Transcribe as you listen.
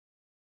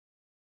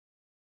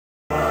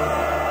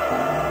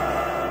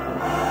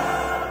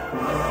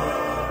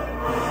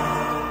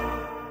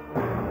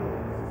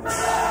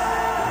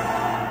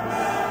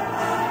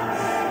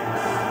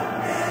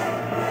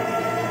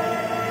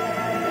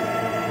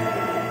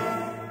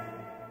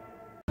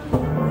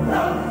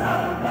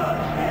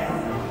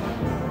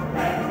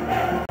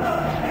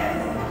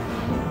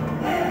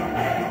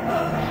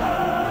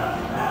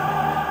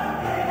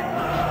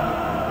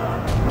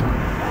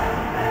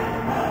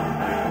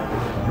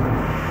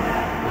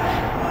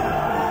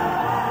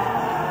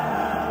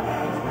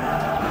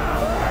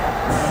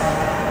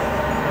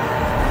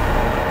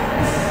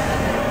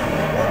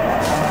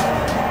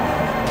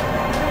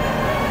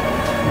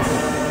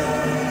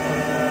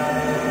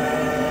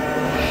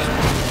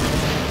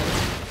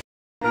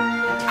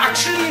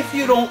if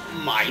you don't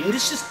mind,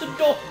 it's just the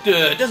doctor.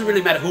 It doesn't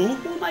really matter who.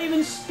 Who am I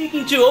even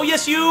speaking to? Oh,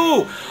 yes,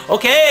 you.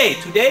 Okay,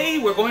 today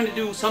we're going to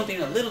do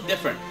something a little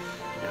different.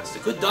 Now, it's the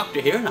good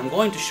doctor here, and I'm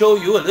going to show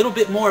you a little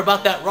bit more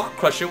about that rock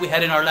crusher we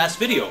had in our last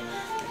video.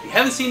 If you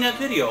haven't seen that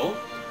video,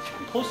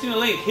 I'm posting a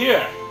link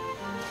here.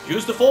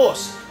 Use the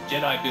force.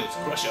 Jedi builds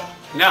crusher.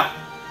 Now,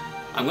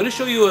 I'm going to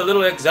show you a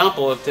little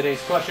example of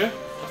today's crusher.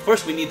 But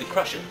first, we need the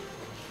crusher.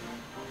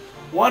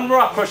 One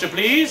rock crusher,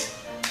 please.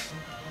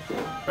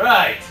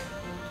 Right.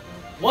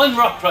 One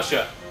rock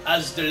crusher,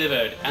 as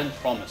delivered and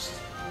promised.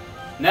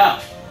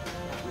 Now,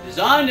 we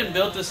designed and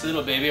built this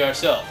little baby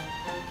ourselves.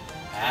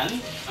 And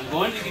I'm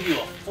going to give you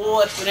a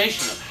full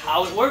explanation of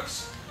how it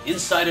works,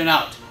 inside and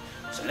out.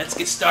 So let's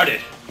get started.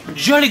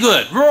 Jolly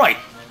good. Right.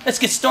 Let's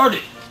get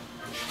started.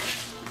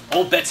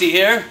 Old Betsy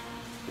here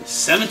is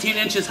 17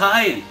 inches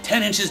high and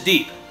 10 inches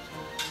deep.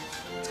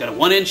 It's got a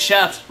 1-inch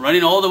shaft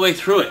running all the way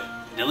through it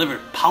to deliver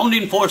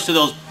pounding force to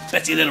those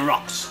Betsy little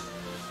rocks.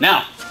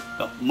 Now,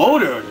 the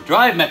motor, or the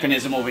drive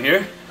mechanism over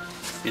here,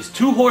 is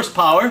 2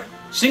 horsepower,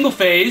 single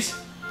phase,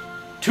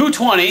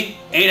 220,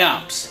 8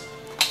 amps.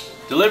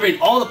 Delivering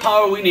all the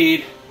power we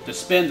need to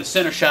spin the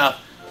center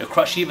shaft to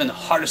crush even the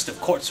hardest of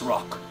quartz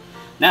rock.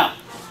 Now,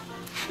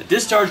 the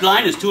discharge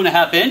line is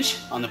 2.5 inch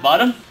on the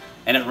bottom,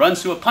 and it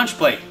runs through a punch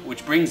plate,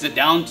 which brings it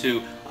down to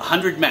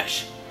 100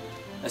 mesh.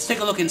 Let's take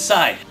a look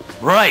inside.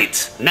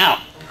 Right,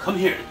 now, come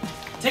here.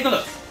 Take a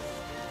look.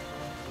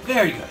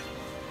 Very good.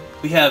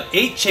 We have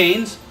 8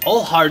 chains,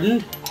 all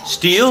hardened,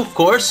 steel, of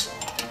course,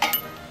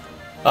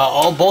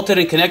 all bolted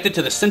and connected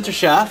to the center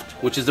shaft,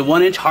 which is the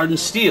 1-inch hardened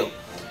steel.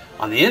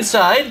 On the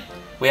inside,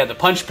 we have the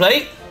punch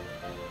plate,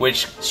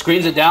 which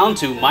screens it down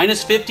to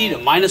 -50 to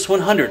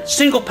 -100.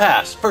 Single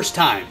pass, first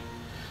time.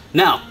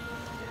 Now,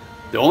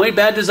 the only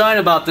bad design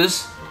about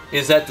this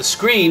is that the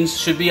screens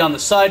should be on the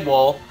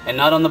sidewall and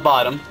not on the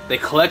bottom. They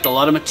collect a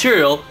lot of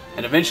material,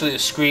 and eventually the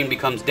screen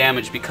becomes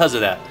damaged because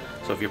of that.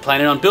 So if you're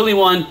planning on building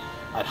one,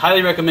 I'd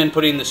highly recommend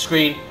putting the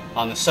screen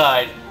on the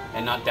side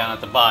and not down at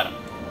the bottom.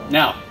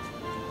 Now,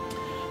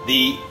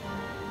 the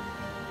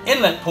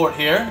inlet port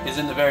here is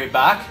in the very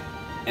back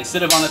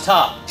instead of on the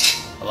top.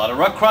 A lot of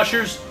rock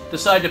crushers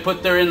decide to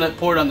put their inlet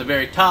port on the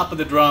very top of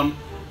the drum,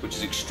 which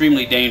is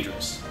extremely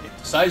dangerous.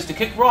 It decides to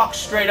kick rocks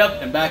straight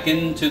up and back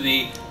into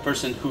the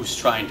person who's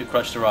trying to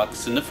crush the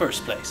rocks in the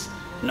first place.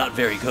 Not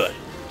very good.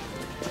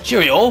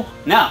 Cheerio!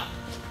 Now,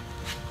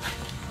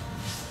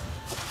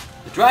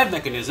 the drive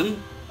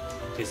mechanism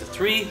is a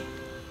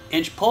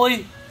 3-inch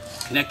pulley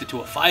connected to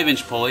a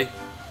 5-inch pulley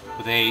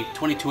with a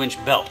 22-inch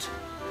belt.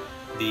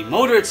 The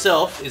motor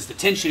itself is the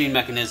tensioning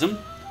mechanism,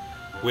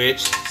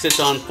 which sits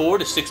on 4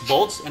 to 6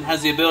 bolts and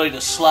has the ability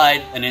to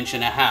slide 1.5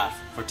 inches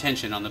for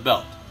tension on the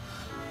belt.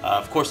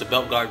 Of course, the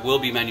belt guard will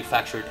be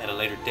manufactured at a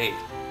later date.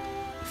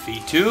 The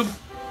feed tube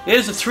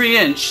is a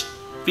 3-inch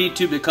feed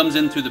tube that comes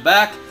in through the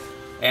back,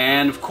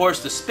 and of course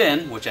the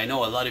spin, which I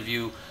know a lot of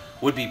you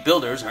would-be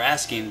builders are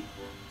asking,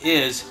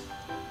 is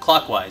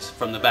clockwise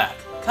from the back,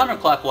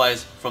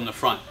 counterclockwise from the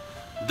front,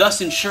 thus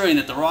ensuring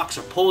that the rocks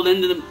are pulled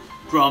into the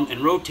drum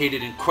and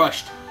rotated and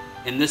crushed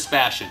in this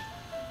fashion.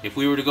 If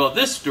we were to go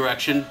this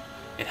direction,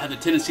 it had the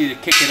tendency to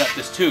kick it up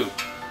this tube.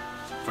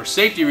 For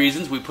safety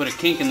reasons, we put a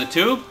kink in the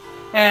tube,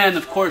 and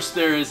of course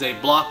there is a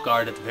block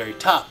guard at the very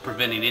top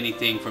preventing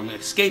anything from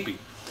escaping.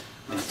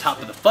 And the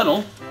top of the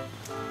funnel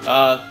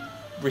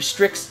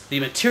restricts the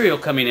material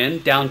coming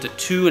in down to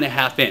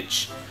 2.5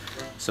 inch,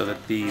 so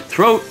that the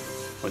throat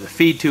or the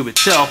feed tube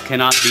itself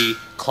cannot be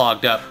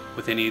clogged up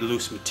with any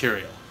loose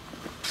material.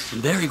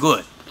 Very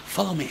good.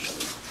 Follow me.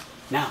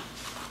 Now,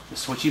 the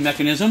switching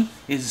mechanism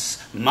is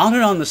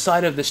mounted on the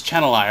side of this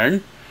channel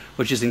iron,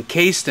 which is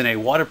encased in a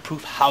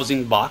waterproof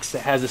housing box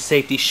that has a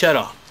safety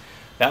shutoff.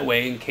 That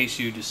way, in case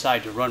you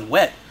decide to run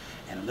wet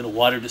and a little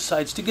water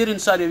decides to get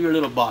inside of your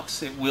little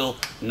box, it will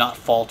not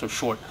fault or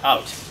short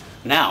out.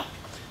 Now,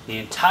 the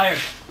entire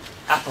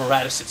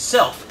apparatus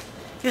itself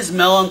is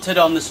mounted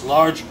on this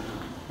large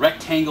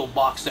rectangle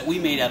box that we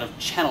made out of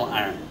channel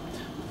iron.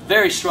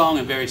 Very strong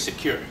and very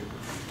secure.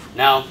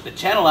 Now, the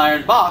channel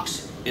iron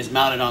box is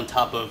mounted on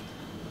top of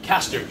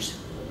casters,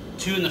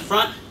 2 in the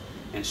front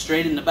and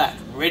straight in the back,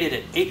 rated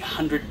at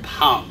 800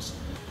 pounds.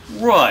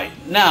 Right,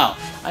 now,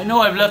 I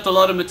know I've left a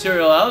lot of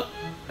material out,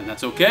 and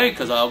that's okay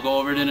because I'll go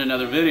over it in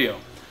another video.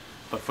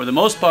 But for the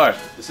most part,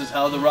 this is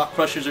how the rock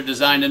crushers are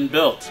designed and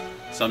built.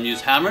 Some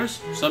use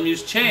hammers, some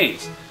use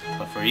chains,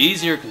 but for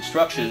easier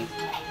construction,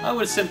 I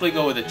would simply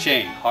go with a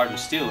chain, hardened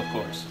steel of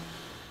course.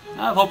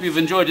 I hope you've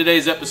enjoyed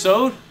today's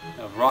episode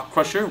of Rock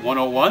Crusher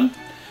 101,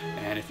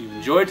 and if you've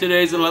enjoyed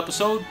today's little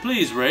episode,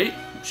 please rate,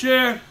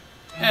 share,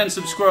 and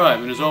subscribe,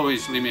 and as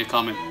always, leave me a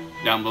comment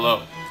down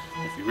below.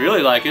 If you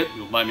really like it,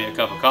 you'll buy me a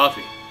cup of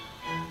coffee.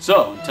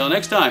 So, until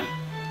next time,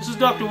 this is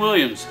Dr.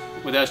 Williams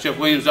with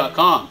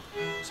AskJeffWilliams.com,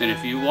 saying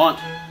if you want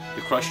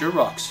to crush your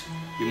rocks,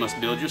 you must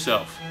build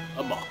yourself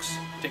a box.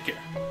 Take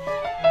care.